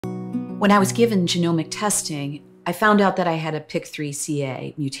When I was given genomic testing, I found out that I had a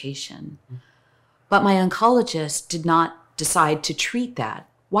PIK3CA mutation. But my oncologist did not decide to treat that.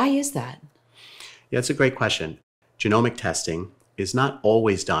 Why is that? Yeah, it's a great question. Genomic testing is not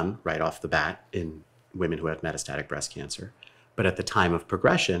always done right off the bat in women who have metastatic breast cancer, but at the time of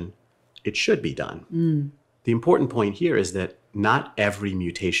progression, it should be done. The important point here is that not every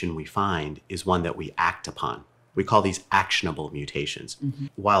mutation we find is one that we act upon. We call these actionable mutations.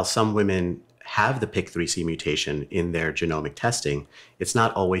 While some women have the PIK3C mutation in their genomic testing, it's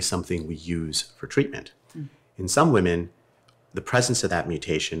not always something we use for treatment. In some women, the presence of that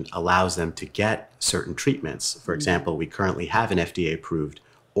mutation allows them to get certain treatments. For example, we currently have an FDA-approved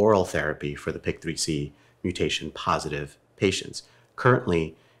oral therapy for the PIK3C mutation positive patients.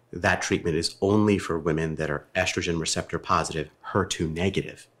 Currently, that treatment is only for women that are estrogen receptor positive, HER2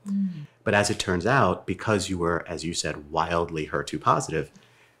 negative. But as it turns out, because you were, as you said, wildly HER2 positive,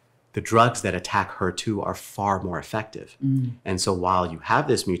 the drugs that attack HER2 are far more effective. And so while you have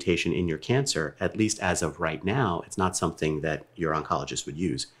this mutation in your cancer, at least as of right now, it's not something that your oncologist would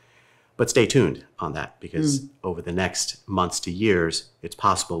use. But stay tuned on that, because over the next months to years, it's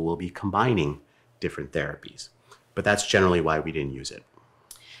possible we'll be combining different therapies. But that's generally why we didn't use it.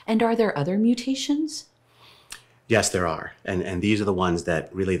 And are there other mutations? Yes, there are. And these are the ones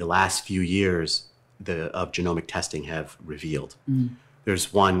that really the last few years of genomic testing have revealed.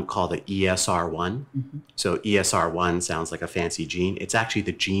 There's one called the ESR1. So ESR1 sounds like a fancy gene. It's actually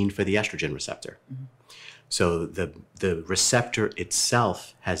the gene for the estrogen receptor. So the receptor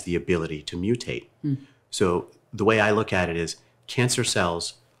itself has the ability to mutate. So the way I look at it is cancer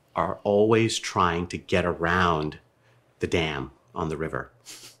cells are always trying to get around the dam on the river.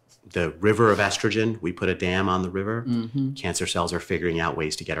 The river of estrogen, we put a dam on the river. Cancer cells are figuring out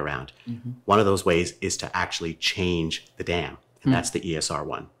ways to get around. One of those ways is to actually change the dam, and that's the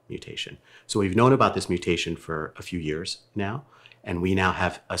ESR1 mutation. So we've known about this mutation for a few years now, and we now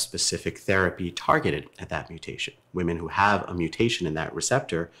have a specific therapy targeted at that mutation. Women who have a mutation in that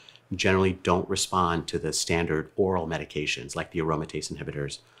receptor generally don't respond to the standard oral medications like the aromatase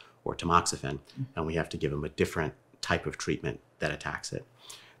inhibitors or tamoxifen, and we have to give them a different type of treatment that attacks it.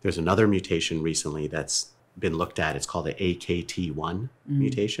 There's another mutation recently that's been looked at. It's called the AKT1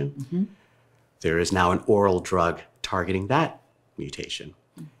 mutation. There is now an oral drug targeting that mutation.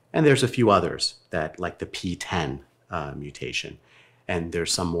 And there's a few others that, like the P10 mutation. And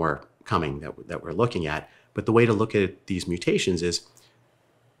there's some more coming that we're looking at. But the way to look at these mutations is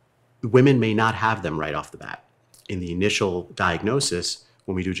women may not have them right off the bat. In the initial diagnosis,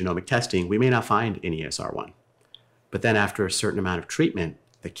 when we do genomic testing, we may not find an ESR1. But then after a certain amount of treatment,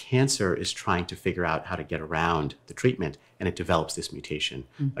 the cancer is trying to figure out how to get around the treatment, and it develops this mutation.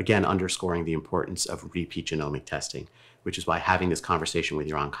 Again, underscoring the importance of repeat genomic testing, which is why having this conversation with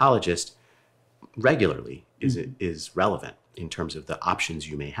your oncologist regularly is relevant in terms of the options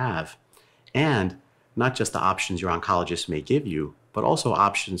you may have, and not just the options your oncologist may give you, but also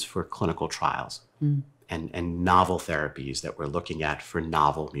options for clinical trials and novel therapies that we're looking at for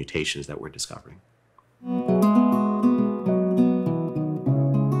novel mutations that we're discovering.